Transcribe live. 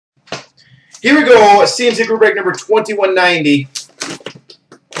Here we go. CNC group break number 2190.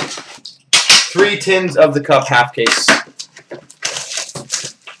 3 tins of the cup half case.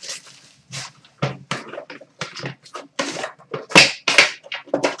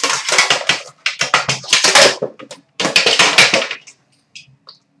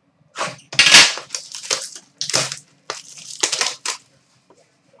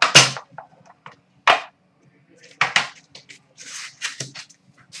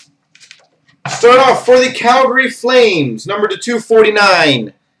 Start off for the Calgary Flames, number to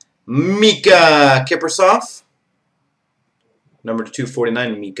 249, Mika Kiprusoff. Number to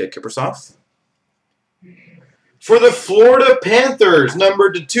 249, Mika Kiprusoff. For the Florida Panthers,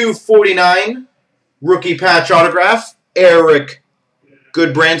 number to 249, rookie patch autograph, Eric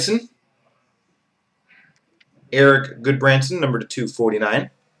Goodbranson. Eric Goodbranson, number to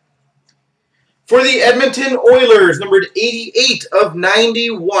 249. For the Edmonton Oilers, number 88 of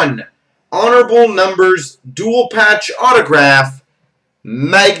 91. Honorable numbers, dual patch autograph,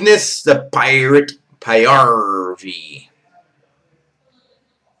 Magnus the Pirate Paajarvi.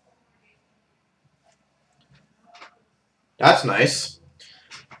 That's nice.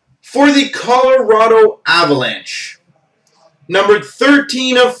 For the Colorado Avalanche, numbered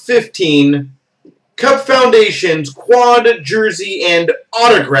 13 of 15, Cup Foundations, quad jersey and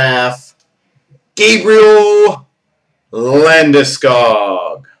autograph, Gabriel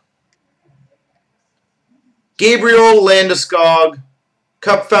Landeskog. Gabriel Landeskog,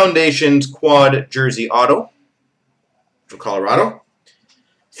 Cup Foundations quad jersey auto for Colorado.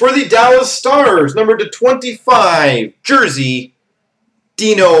 For the Dallas Stars, number to 25, jersey,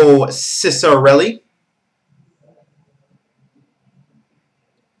 Dino Ciccarelli.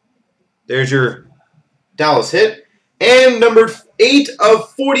 There's your Dallas hit. And number 8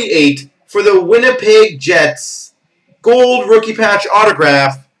 of 48 for the Winnipeg Jets, gold rookie patch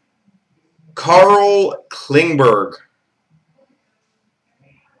autograph, Carl Klingberg.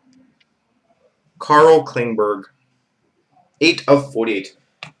 Carl Klingberg. 8 of 48.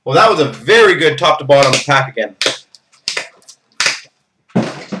 Well, that was a very good top to bottom pack again.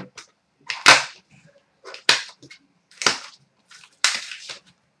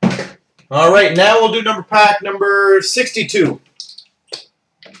 All right, now we'll do number pack number 62.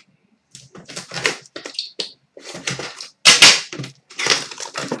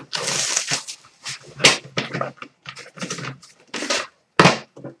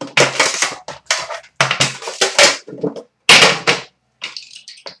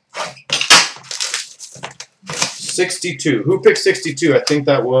 Who picked 62? I think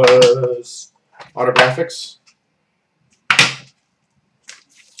that was Autographics.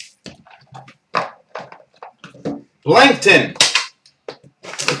 Blankton.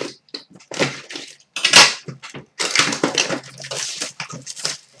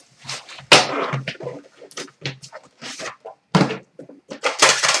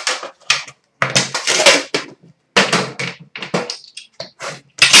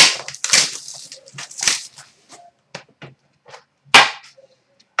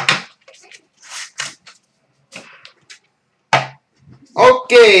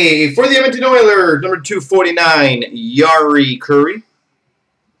 Okay, for the Edmonton Oilers, number 249, Yari Curry.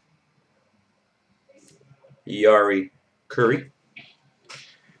 Yari Curry.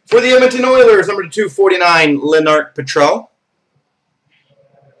 For the Edmonton Oilers, number 249, Lennart Petrell.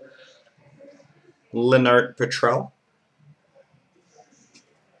 Lennart Petrell.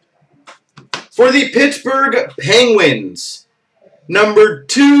 For the Pittsburgh Penguins, number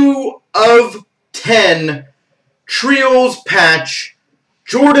 2 of 10, Trios patch,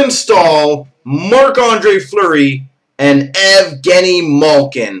 Jordan Staal, Marc-Andre Fleury, and Evgeny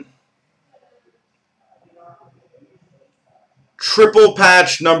Malkin. Triple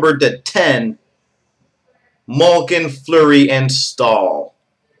patch numbered to 10, Malkin, Fleury, and Staal.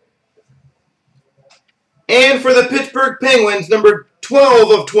 And for the Pittsburgh Penguins, number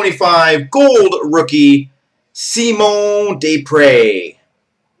 12 of 25, gold rookie, Simon Desprez.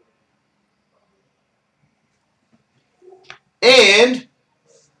 And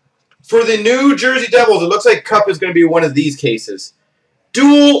for the New Jersey Devils, it looks like Cup is going to be one of these cases.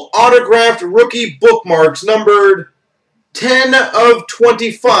 Dual autographed rookie bookmarks numbered 10 of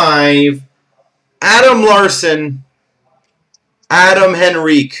 25, Adam Larson, Adam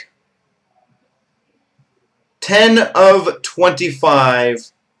Henrique. 10 of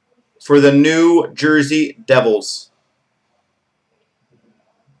 25 for the New Jersey Devils.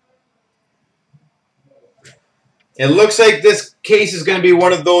 It looks like this case is going to be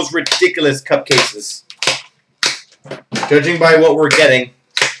one of those ridiculous Cup cases, judging by what we're getting.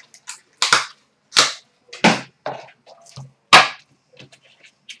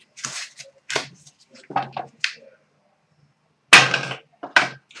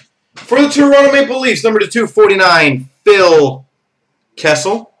 For the Toronto Maple Leafs, number 249, Phil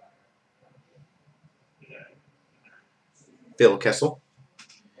Kessel. Phil Kessel.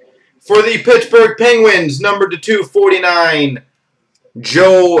 For the Pittsburgh Penguins, number 249,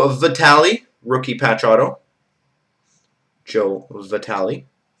 Joe Vitale, rookie patch auto. Joe Vitale.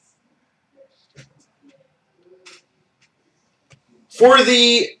 For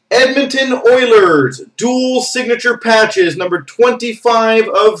the Edmonton Oilers, dual signature patches, number 25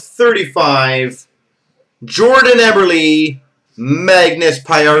 of 35, Jordan Eberle, Magnus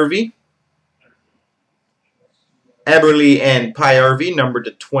Paajarvi. Eberle and Paajarvi, number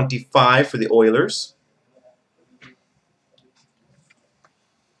 25 for the Oilers.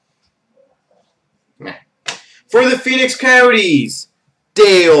 For the Phoenix Coyotes,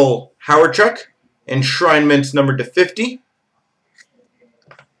 Dale Hawerchuk, enshrinements number 50.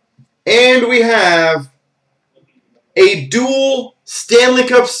 And we have a dual Stanley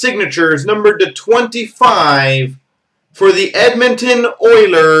Cup signatures, number 25 for the Edmonton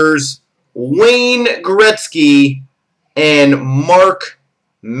Oilers, Wayne Gretzky and Mark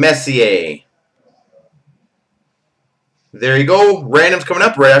Messier. There you go. Random's coming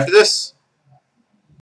up right after this.